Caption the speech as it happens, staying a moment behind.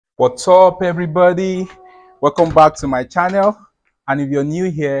What's up, everybody? Welcome back to my channel. And if you're new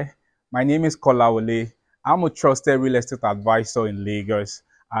here, my name is Kolawole. I'm a trusted real estate advisor in Lagos,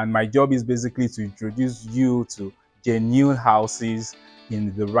 and my job is basically to introduce you to genuine houses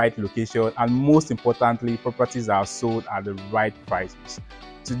in the right location, and most importantly, properties that are sold at the right prices.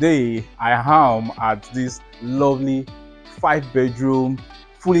 Today, I am at this lovely 5-bedroom,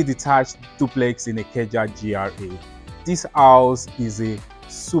 fully detached duplex in Ikeja GRA. This house is a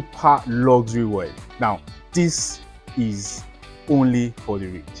super luxury one. Now, this is only for the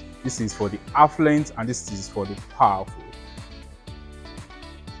rich. This is for the affluent, and this is for the powerful.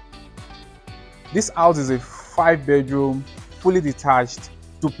 This house is a 5-bedroom, fully detached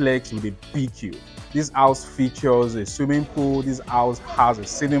duplex with a BQ. This house features a swimming pool. This house has a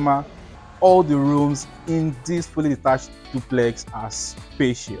cinema. All the rooms in this fully detached duplex are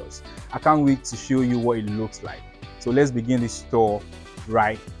spacious. I can't wait to show you what it looks like. So let's begin this tour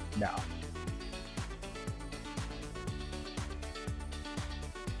right now.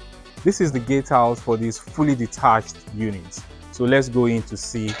 This is the gatehouse for this fully detached unit. So let's go in to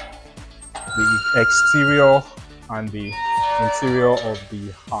see the exterior and the interior of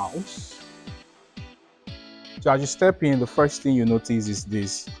the house. So as you step in, the first thing you notice is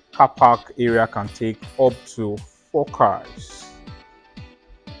this car park area can take up to 4 cars.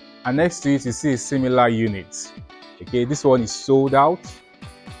 And next to it, you see a similar unit. Okay, this one is sold out.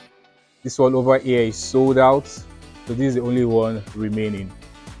 This one over here is sold out. So this is the only one remaining.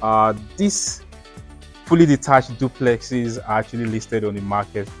 These fully detached duplexes are actually listed on the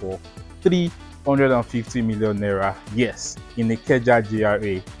market for 350 million naira. Yes, in Ikeja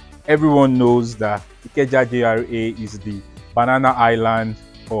GRA. Everyone knows that Ikeja GRA is the banana island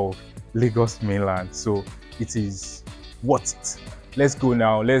of Lagos mainland. So it is worth it. Let's go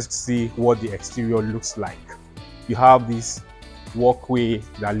now. Let's see what the exterior looks like. You have this walkway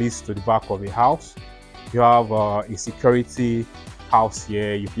that leads to the back of the house. You have a security house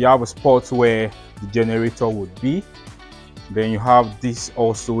here. You have a spot where the generator would be. Then you have this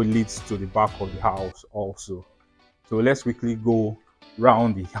also leads to the back of the house also. So let's quickly go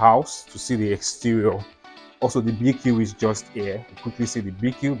around the house to see the exterior. Also, the BQ is just here. You quickly see the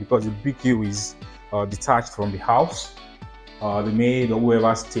BQ because the BQ is detached from the house. The maid or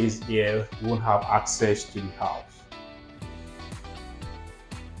whoever stays here won't have access to the house.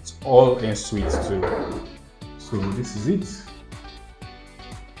 It's all en suite too. So this is it.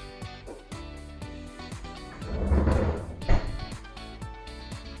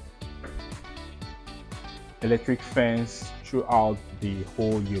 Electric fence throughout the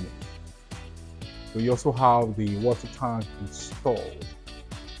whole unit. So you also have the water tank installed.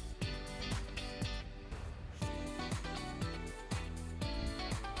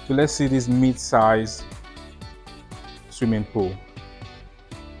 So let's see this mid-size swimming pool.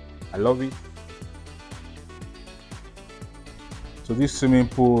 I love it. So this swimming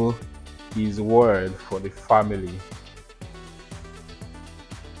pool is worth for the family.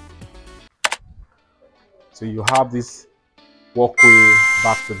 So you have this walkway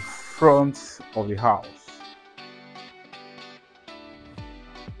back to the front of the house.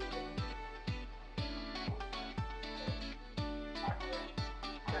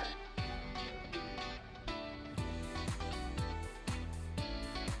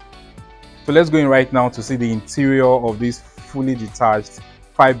 So let's go in right now to see the interior of this fully detached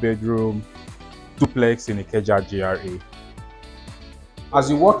 5-bedroom duplex in Ikeja GRA. As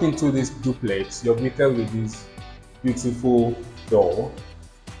you walk into this duplex, you're greeted with this beautiful door,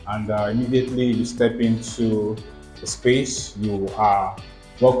 and immediately you step into the space, you are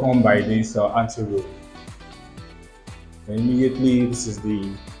welcomed by this anteroom. And immediately, this is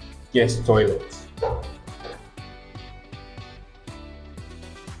the guest toilet.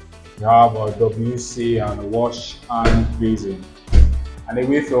 You have a WC and a wash and basin. And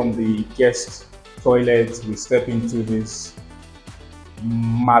away from the guest toilet, we step into this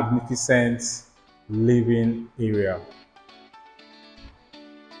magnificent living area.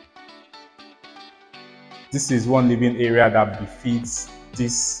 This is one living area that befits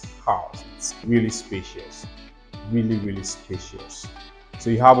this house. It's really spacious, really spacious.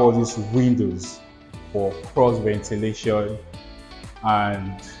 So you have all these windows for cross ventilation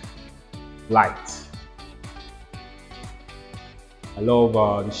and light. I love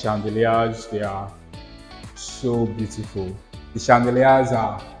the chandeliers. They are so beautiful. The chandeliers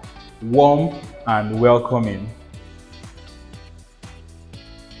are warm and welcoming.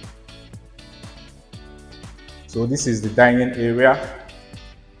 So this is the dining area.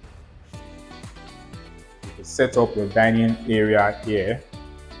 You can set up your dining area here.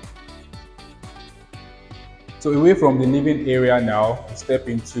 So away from the living area now, we step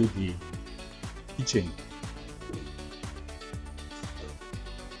into the kitchen.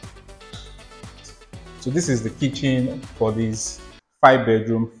 So this is the kitchen for this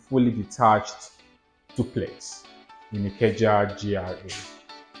 5-bedroom fully detached duplex in Ikeja GRA.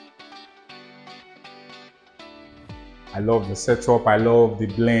 I love the setup. I love the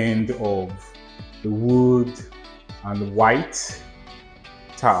blend of the wood and the white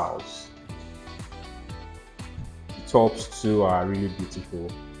tiles. The tops too are really beautiful.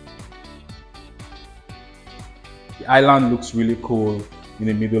 The island looks really cool in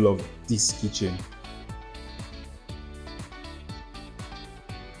the middle of this kitchen.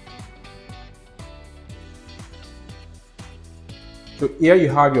 So here you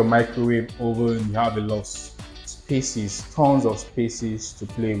have your microwave oven, you have a lot of spaces, tons of spaces to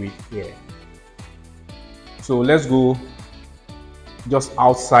play with here. So let's go just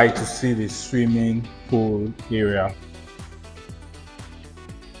outside to see the swimming pool area.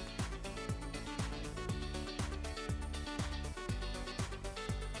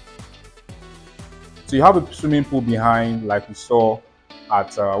 So you have a swimming pool behind, like we saw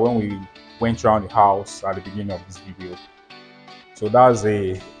at when we went around the house at the beginning of this video. So that's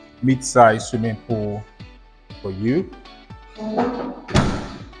a mid-size swimming pool for you.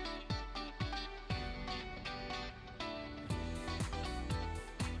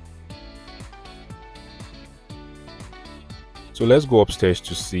 So let's go upstairs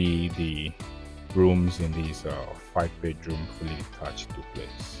to see the rooms in this 5-bedroom fully detached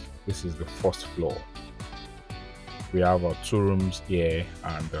duplex. This is the first floor. We have 2 rooms here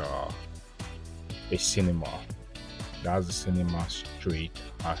and a cinema. That's the cinema straight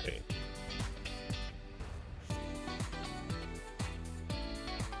ahead.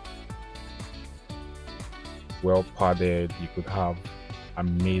 Well padded, you could have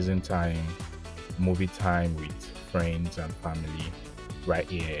amazing time, movie time with friends and family right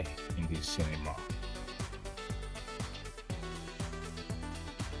here in this cinema.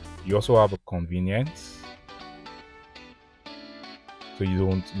 You also have a convenience, so you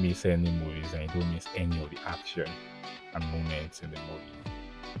don't miss any movies and you don't miss any of the action and moments in the movie.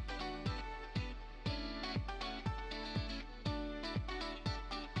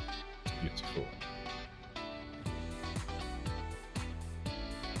 It's beautiful.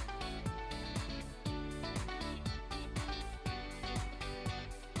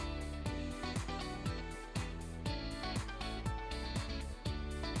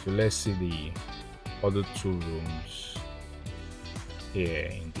 So let's see the other 2 rooms here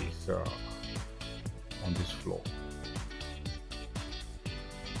in this on this floor.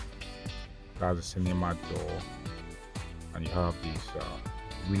 That's the cinema door, and you have this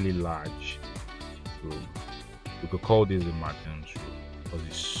really large room. We could call this the Martin's room because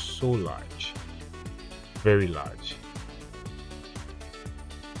it's so large, very large.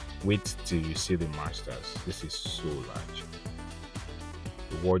 Wait till you see the masters. This is so large.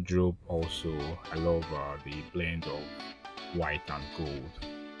 The wardrobe also, I love the blend of white and gold.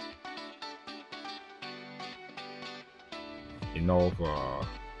 Enough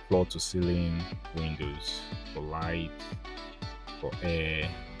floor to ceiling windows for light, for air,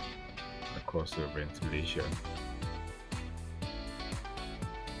 across the ventilation.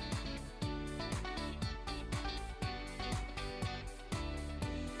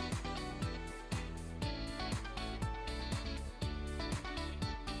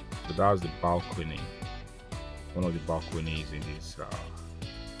 So that's the balcony, one of the balconies in this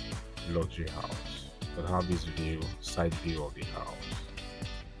luxury house. But have this view, side view of the house.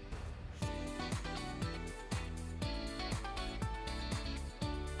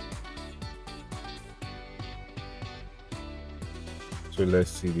 So let's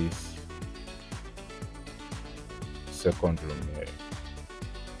see this second room here.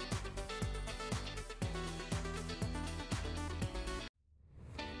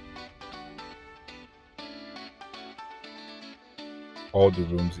 All the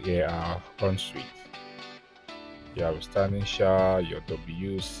rooms here are ensuite. You have a standing shower, your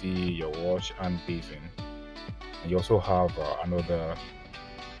WC, your wash and basin, and you also have another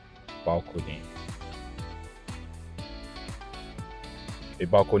balcony. A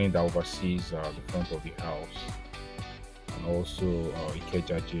balcony that oversees the front of the house, and also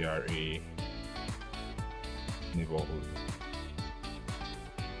Ikeja GRA neighborhood.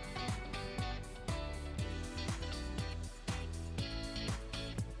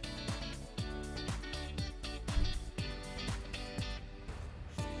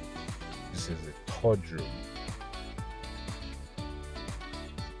 This is the third room.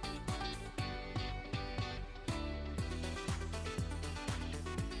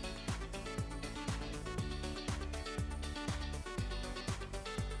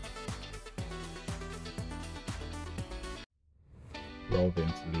 well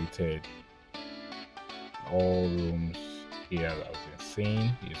ventilated. All rooms here that have been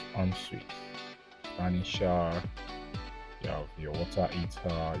seen is ensuite. Standing shower, you have your water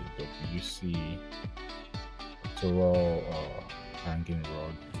heater, your WC, towel, hanging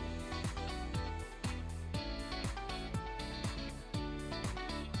rod.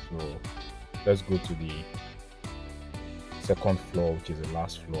 So let's go to the second floor, which is the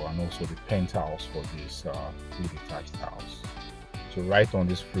last floor, and also the penthouse for this fully detached house. So right on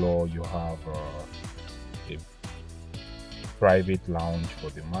this floor you have a private lounge for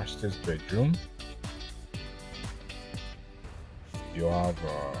the master's bedroom. You have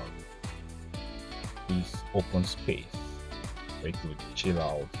this open space where you could chill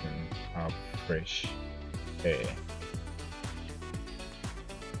out and have fresh air.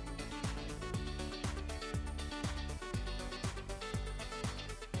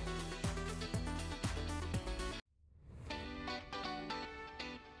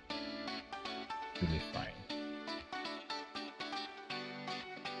 Really fine.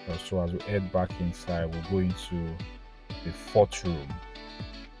 So as we head back inside, we'll go into the fourth room.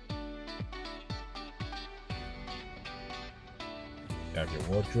 You have your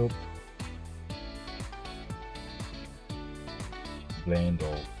wardrobe, blend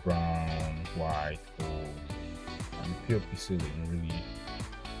of brown, white, gold, and the POP ceiling, really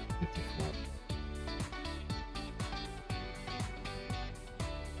beautiful.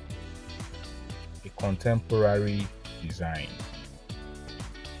 A contemporary design.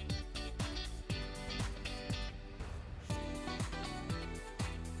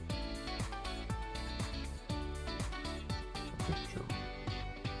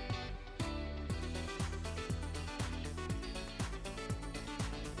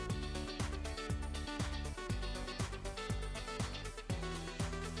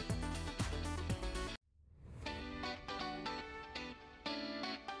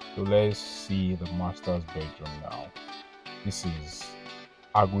 So let's see the master's bedroom now. This is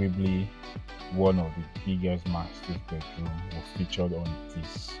arguably one of the biggest master's bedroom we've featured on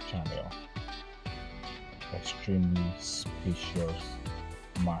this channel. Extremely spacious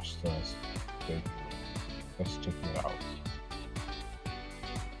master's bedroom. Let's check it out.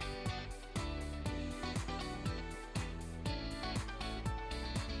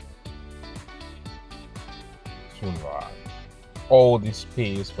 So large. All this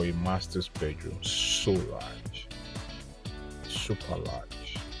space for a master's bedroom, so large, super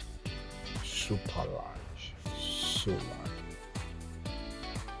large, super large, so large.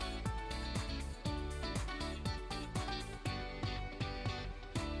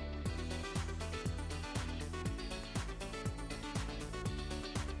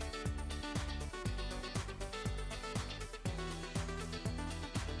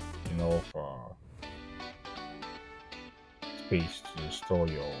 Enough space to store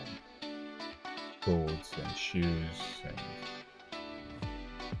your clothes and shoes and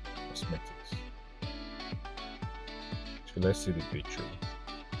cosmetics. So let's see the bedroom.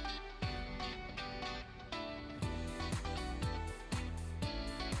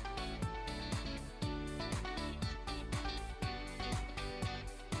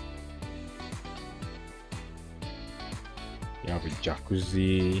 You have a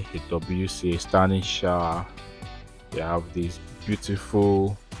jacuzzi, a WC, a standing shower. You have this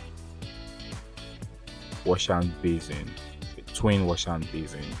beautiful wash and basin, a twin wash and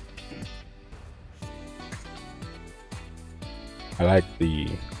basin. I like the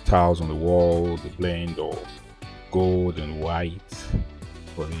tiles on the wall, the blend of gold and white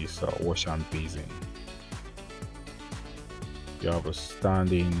for this wash and basin. You have a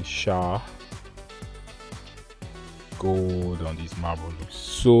standing shower. Gold on this marble looks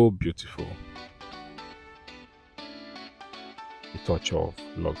so beautiful. A touch of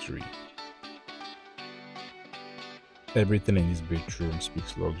luxury. Everything in this bedroom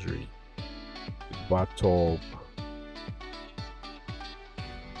speaks luxury. The bathtub,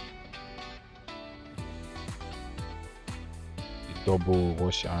 the double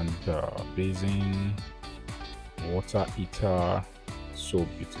wash and basin, water heater, so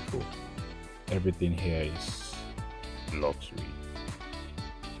beautiful. Everything here is luxury.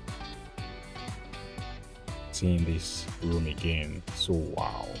 Seeing this room again, so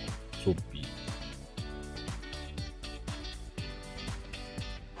wow, so big.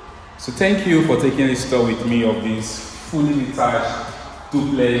 So thank you for taking this tour with me of this fully detached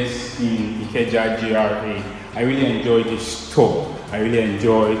duplex in Ikeja GRA. I really enjoyed this tour. I really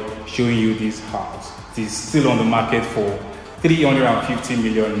enjoyed showing you this house. It is still on the market for 350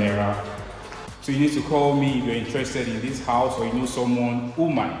 million naira. So you need to call me if you're interested in this house or you know someone who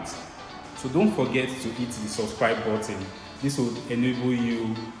might. So don't forget to hit the subscribe button This will enable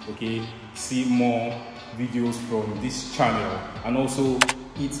you, okay, see more videos from this channel, and also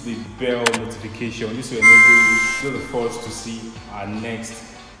hit the bell notification. This will enable you to be the first to see our next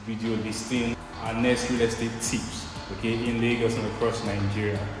video listing, our next real estate tips, okay, in Lagos and across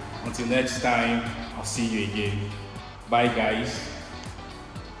Nigeria. Until next time, I'll see you again. Bye guys.